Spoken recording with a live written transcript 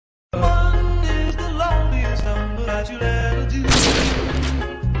you ever do.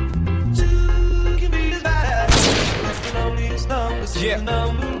 Two can be as bad. That's the loneliest number, so the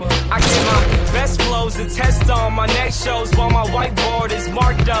number one. I get my best flows to test on my next shows while my whiteboard is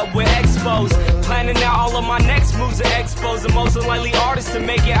marked up with expos. Planning out all of my next moves at expos. The most unlikely artist to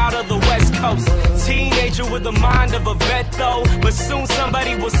make it out of the West Coast. Teenager with the mind of a vet though, but soon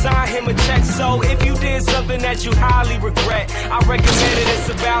somebody will sign him a check. So if you did something that you highly regret, I recommend it. It's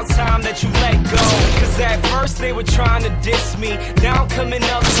about time that you let go. Cause at first they were trying to diss me. Now I'm coming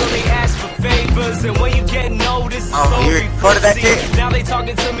up so they ask for favors. And when you get noticed, it's so reflexive. Now they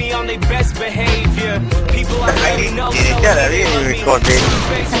talking to me on their best behavior. People I already know, so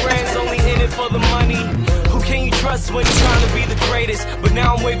face friends only in it for the money. Who can you trust when you're trying to be the greatest? But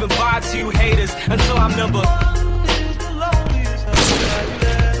now I'm waving bye to you haters until I'm number.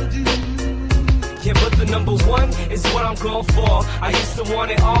 Yeah, but the number one is what I'm going for. I used to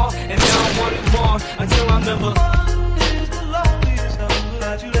want it all, and now I want it more. Until I'm number.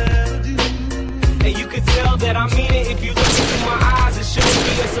 And you can tell that I mean it if you look into my eyes. It shouldn't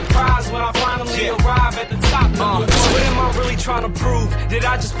be a surprise when I finally arrive at the top. What am I really trying to prove? Did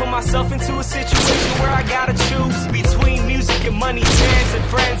I just put myself into a situation where I gotta choose between music and money, fans and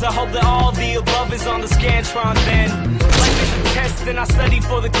friends? I hope that all the above is on the Scantron then. Life is a test and I study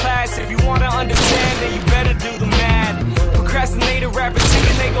for the class. If you wanna understand, then you better do the math. Procrastinator rappers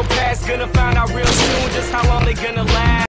thinking they go past, gonna find out real soon just how long they gonna last.